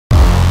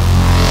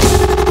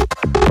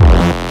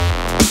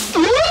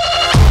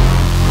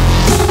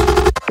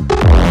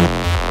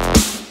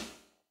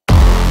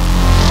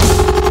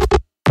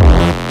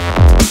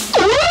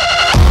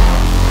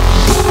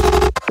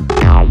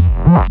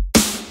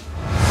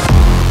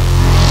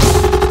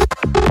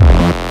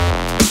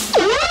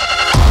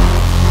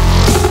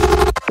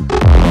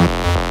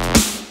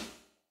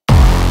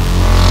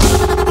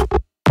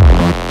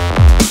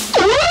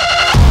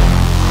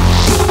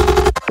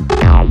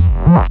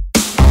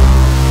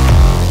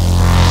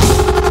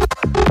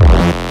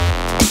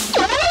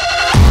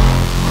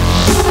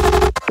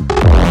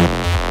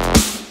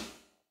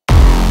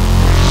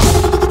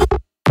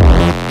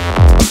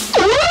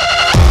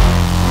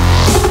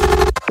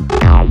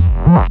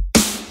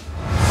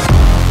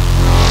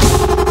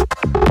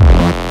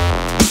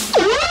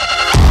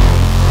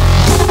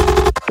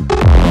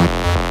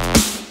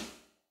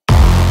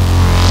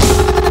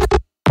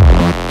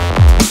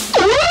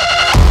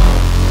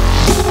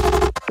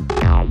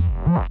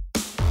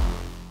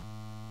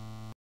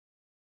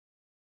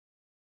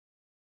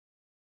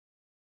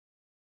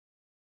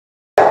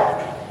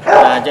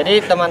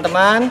jadi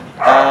teman-teman,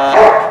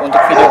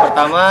 untuk video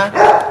pertama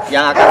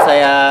yang akan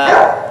saya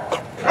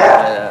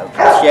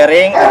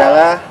sharing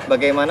adalah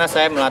bagaimana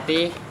saya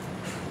melatih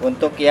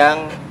untuk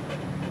yang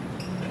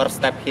per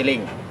step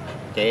healing.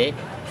 Oke,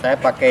 saya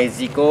pakai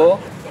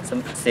Zico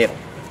Sit.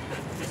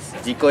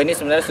 Zico ini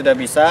sebenarnya sudah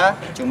bisa,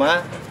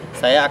 cuma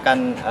saya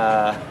akan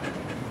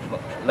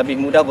lebih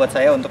mudah buat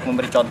saya untuk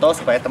memberi contoh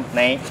supaya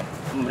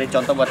memberi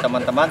contoh buat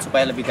teman-teman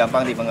supaya lebih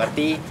gampang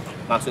dimengerti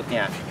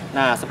maksudnya.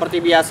 Nah,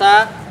 seperti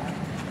biasa,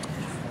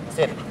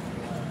 Sit.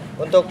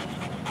 Untuk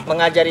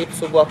mengajari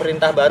sebuah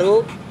perintah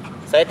baru,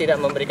 saya tidak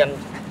memberikan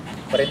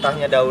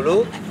perintahnya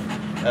dahulu,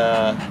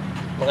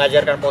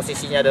 mengajarkan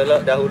posisinya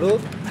dahulu,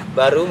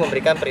 baru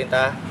memberikan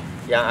perintah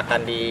yang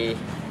akan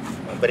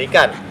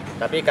diberikan.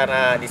 Tapi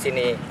karena di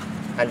sini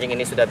anjing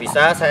ini sudah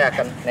bisa, saya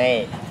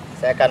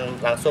akan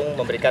langsung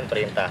memberikan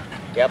perintah.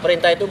 Ya,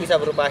 perintah itu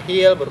bisa berupa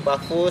heel, berupa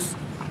push,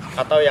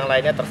 atau yang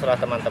lainnya terserah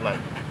teman-teman.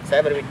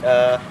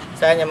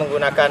 Saya hanya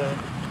menggunakan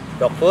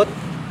dog food.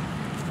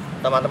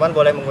 Teman-teman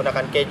boleh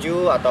menggunakan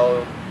keju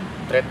atau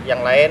treat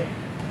yang lain,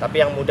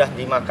 tapi yang mudah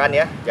dimakan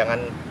ya,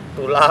 jangan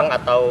tulang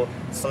atau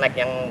snack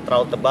yang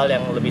terlalu tebal yang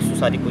lebih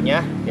susah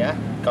dikunyah ya.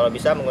 Kalau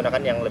bisa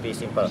menggunakan yang lebih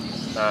simple.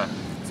 Nah,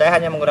 saya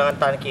hanya menggunakan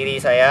tangan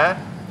kiri saya,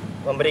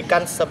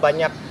 memberikan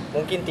sebanyak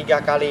mungkin 3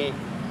 kali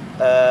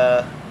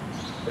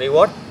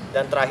reward,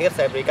 dan terakhir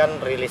saya berikan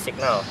release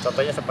signal.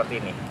 Contohnya seperti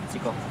ini,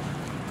 Siko.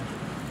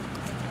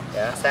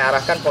 Ya, saya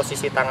arahkan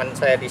posisi tangan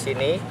saya di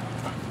sini,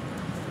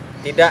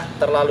 tidak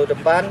terlalu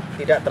depan,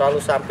 tidak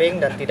terlalu samping,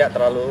 dan tidak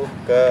terlalu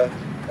ke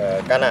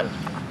kanan.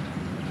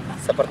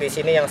 Seperti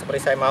sini yang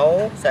seperti saya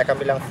mau, saya akan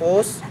bilang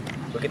push.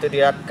 Begitu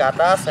dia ke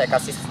atas, saya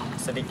kasih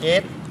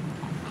sedikit.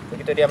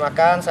 Begitu dia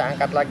makan, saya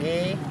angkat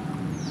lagi.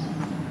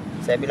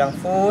 Saya bilang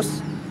push,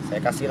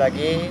 saya kasih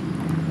lagi.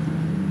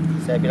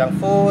 Saya bilang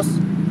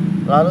push.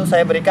 Lalu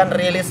saya berikan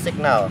release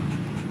signal.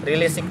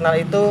 Release signal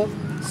itu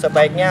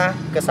sebaiknya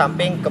ke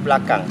samping, ke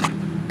belakang.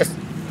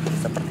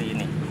 Seperti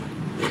ini.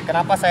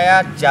 Kenapa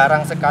saya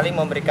jarang sekali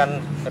memberikan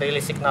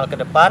release signal ke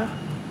depan?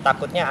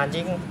 Takutnya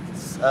anjing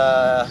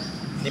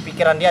di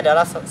pikiran dia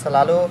adalah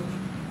selalu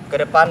ke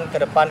depan,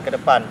 ke depan, ke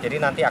depan. Jadi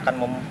nanti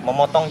akan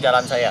memotong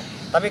jalan saya.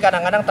 Tapi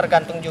kadang-kadang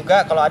tergantung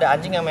juga kalau ada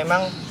anjing yang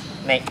memang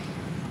naik.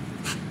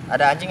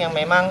 Ada anjing yang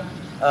memang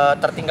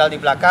tertinggal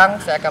di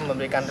belakang, saya akan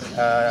memberikan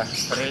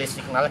release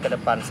signal ke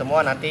depan.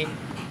 Semua nanti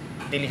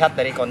dilihat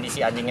dari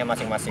kondisi anjingnya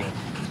masing-masing.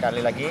 Sekali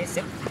lagi,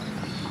 sit.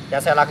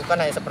 Yang saya lakukan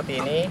hanya seperti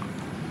ini.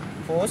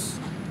 Push.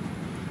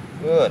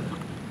 Good.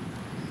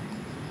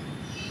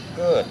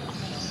 Good.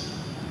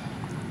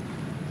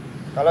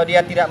 Kalau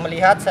dia tidak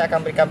melihat, saya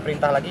akan berikan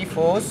perintah lagi,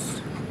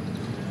 push.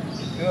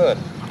 Good.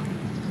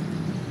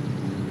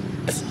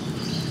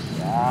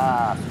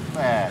 Ya,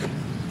 super.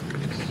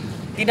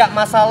 Tidak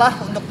masalah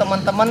untuk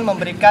teman-teman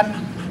memberikan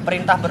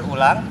perintah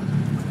berulang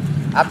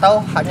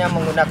atau hanya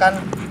menggunakan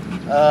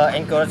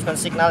encouragement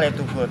signal,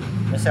 yaitu good.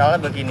 Misalnya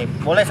begini,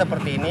 boleh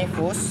seperti ini,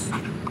 push.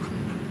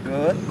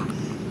 Good.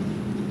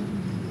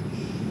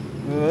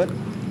 Good.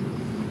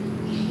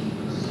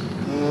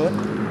 Good.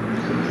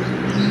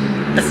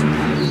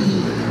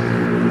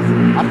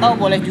 Atau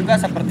boleh juga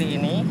seperti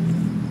ini,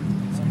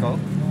 go,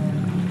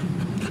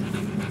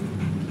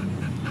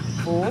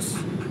 push,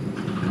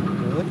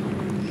 good,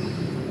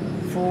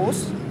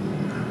 push,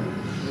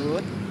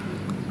 good,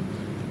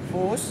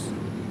 push,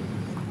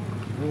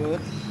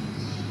 good,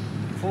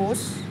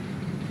 push,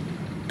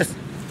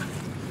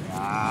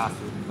 ya,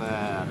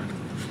 super.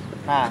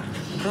 Nah,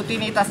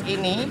 rutinitas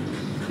ini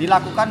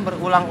dilakukan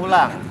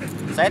berulang-ulang.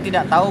 Saya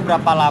tidak tahu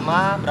berapa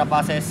lama,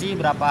 berapa sesi,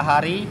 berapa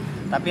hari,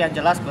 tapi yang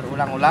jelas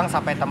berulang-ulang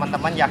sampai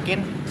teman-teman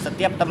yakin.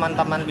 Setiap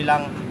teman-teman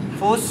bilang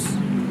push,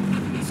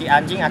 si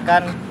anjing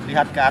akan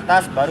lihat ke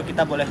atas, baru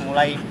kita boleh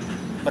mulai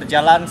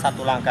berjalan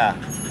 1 langkah.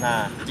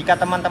 Nah, jika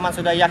teman-teman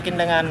sudah yakin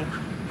dengan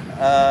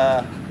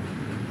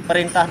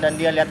perintah dan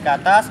dia lihat ke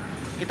atas,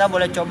 kita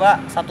boleh coba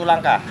 1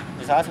 langkah.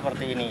 Misalnya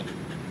seperti ini.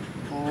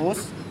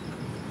 Push,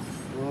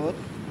 good,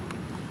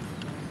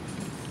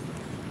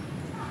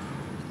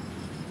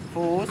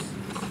 push,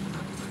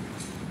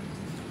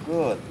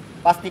 good.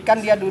 Pastikan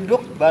dia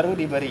duduk baru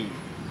diberi.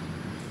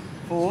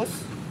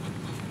 Push.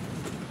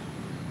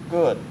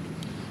 Good.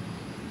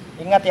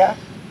 Ingat ya,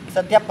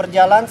 setiap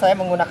perjalanan saya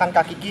menggunakan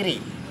kaki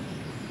kiri.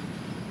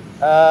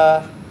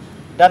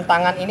 Dan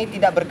tangan ini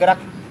tidak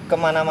bergerak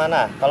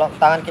kemana-mana. Kalau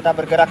tangan kita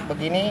bergerak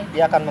begini,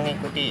 dia akan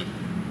mengikuti.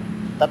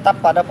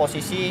 Tetap pada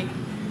posisi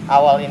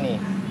awal ini.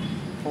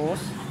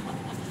 Push.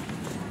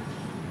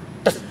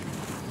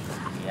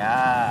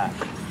 Ya.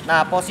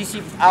 Nah,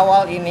 posisi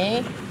awal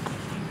ini,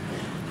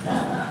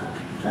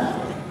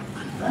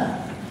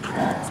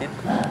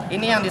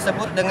 ini yang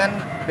disebut dengan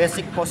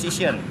basic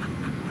position.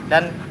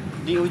 Dan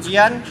di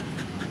ujian,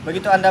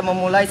 begitu Anda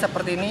memulai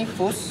seperti ini,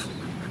 push,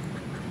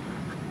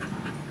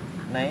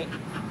 naik,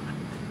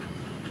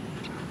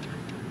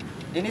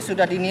 ini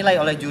sudah dinilai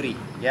oleh juri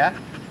ya.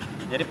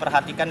 Jadi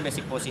perhatikan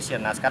basic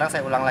position. Nah, sekarang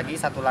saya ulang lagi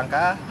 1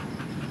 langkah.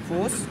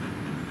 Push,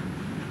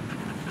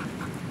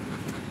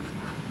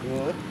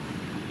 good,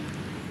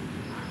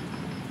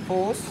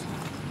 push,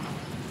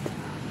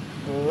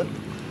 good,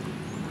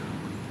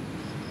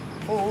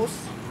 push,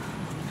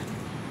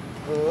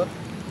 good,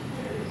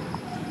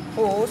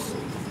 push,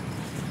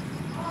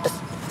 des.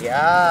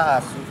 Ya,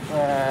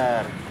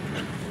 super,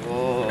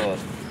 good,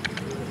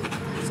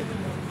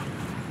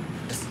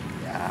 des.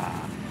 Ya,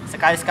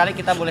 sekali-sekali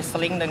kita boleh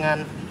seling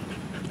dengan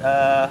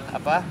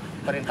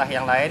perintah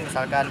yang lain,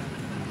 misalkan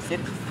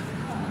sit,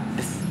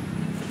 des,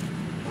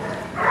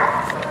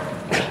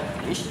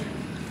 ish,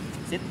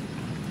 sit,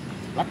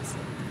 relax,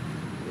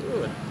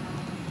 good,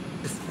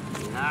 des.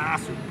 Ya,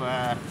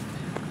 super.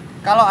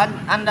 Kalau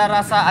Anda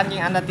rasa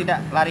anjing Anda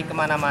tidak lari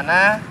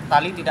kemana-mana,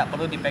 tali tidak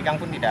perlu dipegang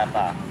pun tidak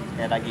apa.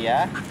 Sekali lagi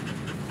ya.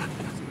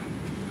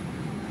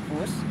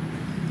 Push,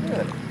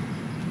 good,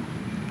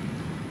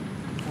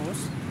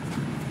 push,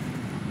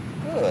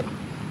 good,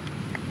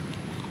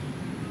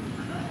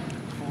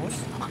 push,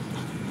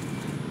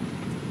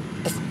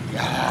 des.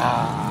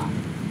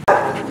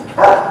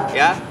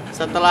 Ya,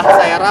 setelah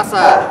saya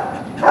rasa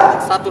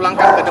satu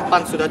langkah ke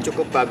depan sudah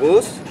cukup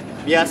bagus,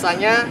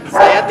 biasanya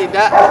saya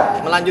tidak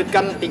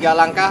melanjutkan 3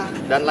 langkah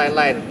dan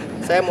lain-lain.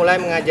 Saya mulai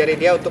mengajari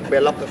dia untuk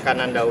belok ke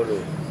kanan dahulu.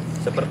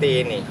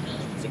 Seperti ini.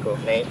 Siko,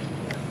 naik.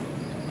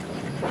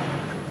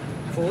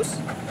 Push.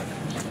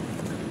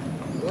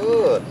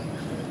 Good.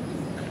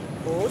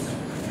 Push.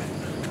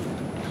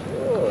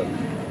 Good.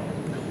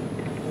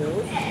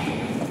 Push.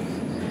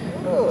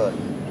 Good.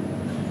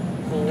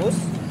 Push.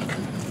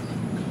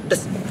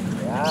 Des.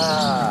 Ya.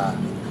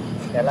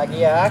 Sekali lagi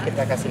ya,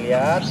 kita kasih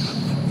lihat.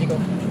 Siko.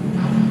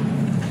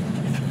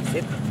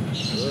 Sit,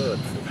 good,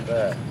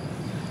 super.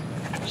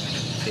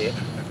 Sit,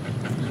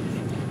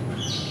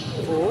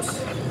 push,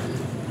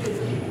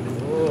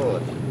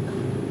 good,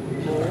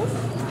 push,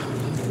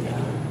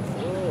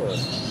 good,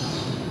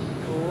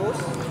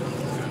 push,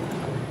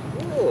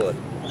 good,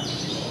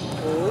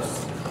 push,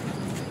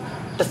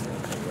 des.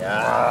 Ya,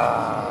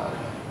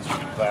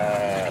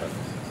 super.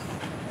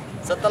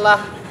 Setelah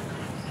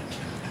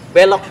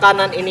belok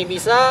kanan ini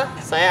bisa,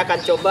 saya akan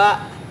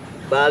coba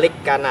balik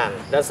kanan,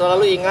 dan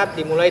selalu ingat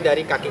dimulai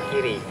dari kaki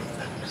kiri.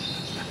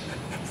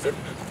 Sit,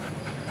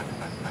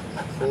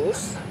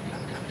 push,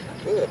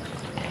 good,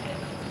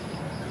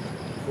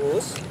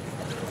 push,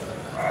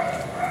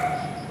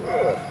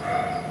 good,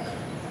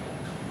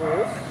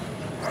 push,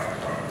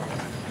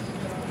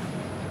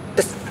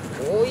 des.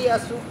 Oh ya,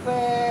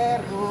 super,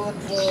 good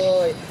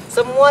boy.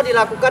 Semua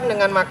dilakukan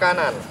dengan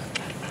makanan.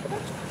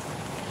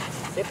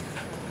 Sit,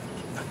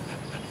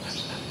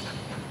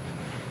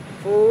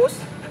 push,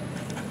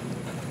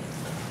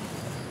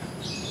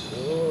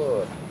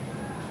 good,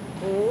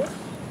 push,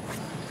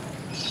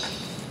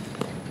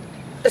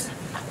 des.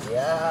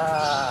 Ya,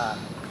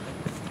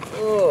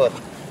 good.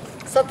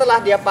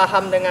 Setelah dia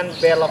paham dengan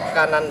belok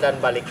kanan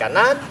dan balik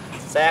kanan,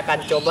 saya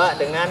akan coba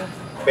dengan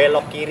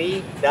belok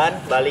kiri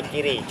dan balik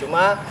kiri.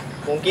 Cuma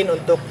mungkin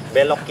untuk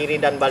belok kiri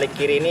dan balik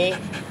kiri ini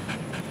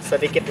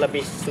sedikit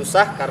lebih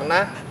susah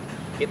karena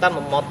kita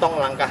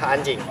memotong langkah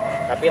anjing.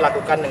 Tapi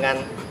lakukan dengan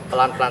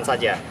pelan-pelan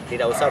saja,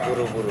 tidak usah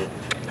buru-buru.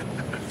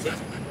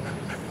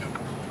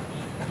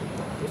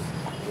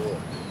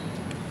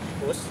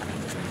 Push,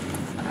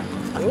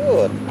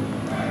 good,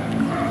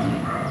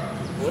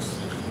 push,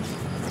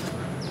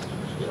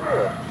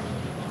 good,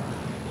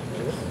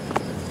 push.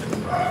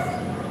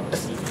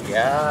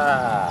 Ya,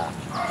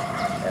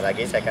 sekali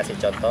lagi saya kasih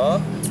contoh.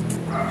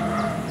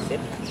 Sit,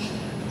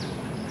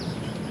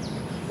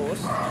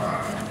 push,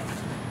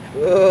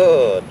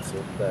 good,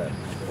 super,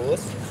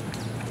 push.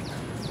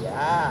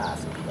 Ya,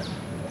 super,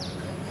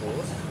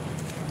 push,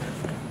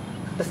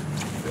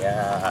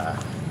 ya.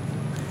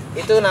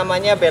 Itu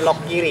namanya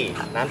belok kiri.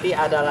 Nanti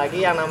ada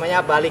lagi yang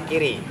namanya balik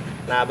kiri.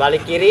 Nah,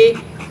 balik kiri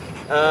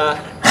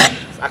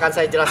akan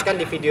saya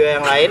jelaskan di video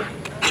yang lain,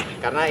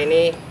 karena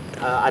ini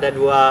ada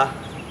 2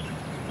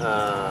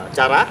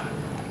 cara,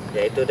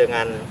 yaitu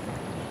dengan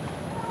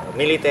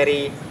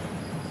military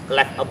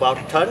left about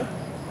turn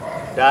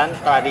dan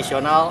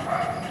tradisional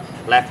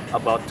left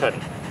about turn,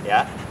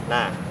 ya.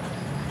 Nah,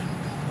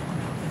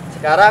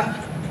 sekarang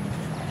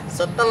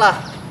setelah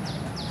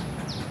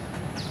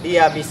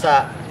dia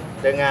bisa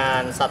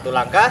dengan 1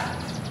 langkah,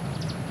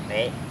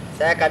 nih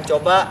saya akan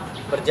coba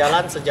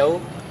berjalan sejauh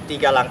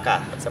 3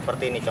 langkah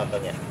seperti ini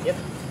contohnya. Yep.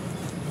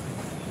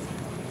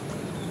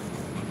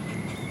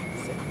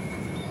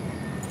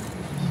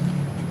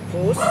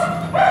 Push,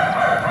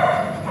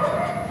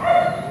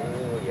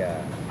 ya,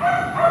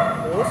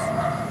 push,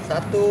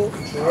 1,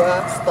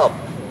 2, stop.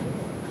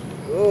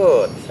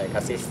 Good, saya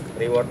kasih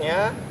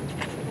rewardnya.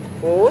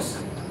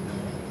 Push,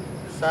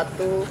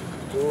 1,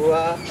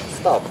 2,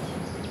 stop.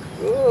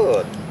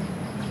 Good.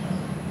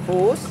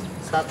 Push,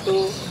 1,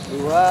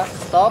 2,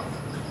 stop.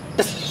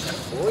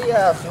 Oh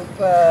ya,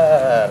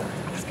 super.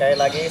 Sekali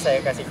lagi saya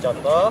kasih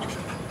contoh.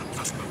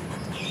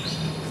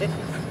 Sit.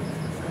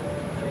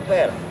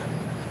 Super.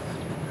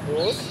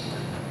 Push,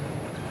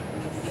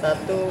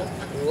 1,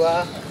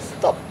 2,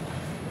 stop.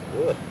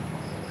 Good.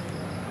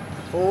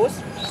 Push,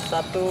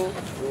 1,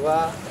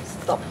 2,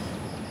 stop.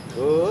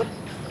 Good.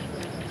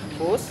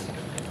 Push,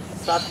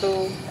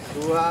 1,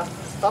 2,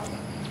 stop.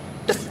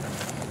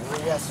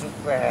 Iya,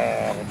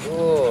 super,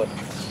 good,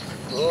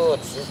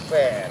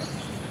 super.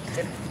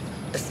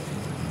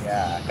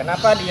 Ya,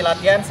 kenapa di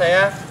latihan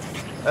saya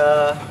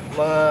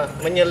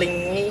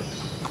menyelingi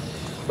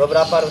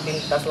beberapa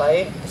rutinitas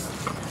lain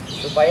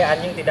supaya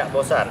anjing tidak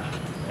bosan.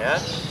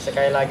 Ya,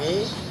 sekali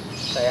lagi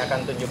saya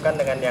akan tunjukkan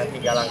dengan yang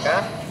 3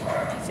 langkah.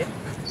 Sit.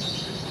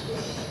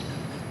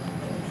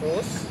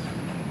 Terus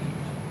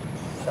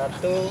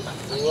 1,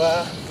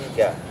 2,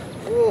 3.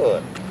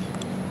 Good.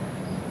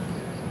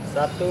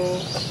 1,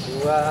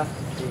 2,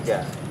 3.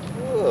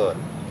 Good.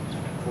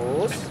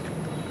 Push.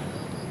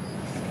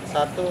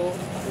 1,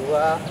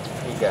 2,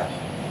 3.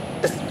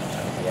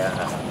 Ya.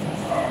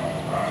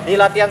 Di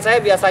latihan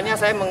saya biasanya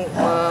saya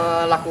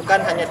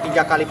melakukan hanya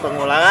 3 kali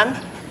pengulangan.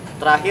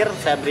 Terakhir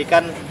saya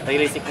berikan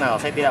release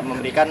signal. Saya tidak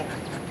memberikan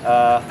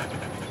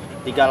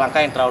 3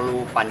 langkah yang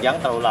terlalu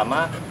panjang, terlalu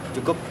lama.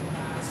 Cukup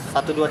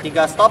 1, 2,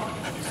 3 stop,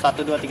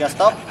 1, 2, 3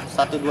 stop,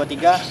 1, 2,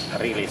 3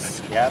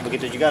 release. Ya,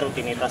 begitu juga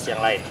rutinitas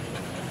yang lain.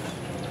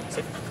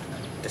 Sip.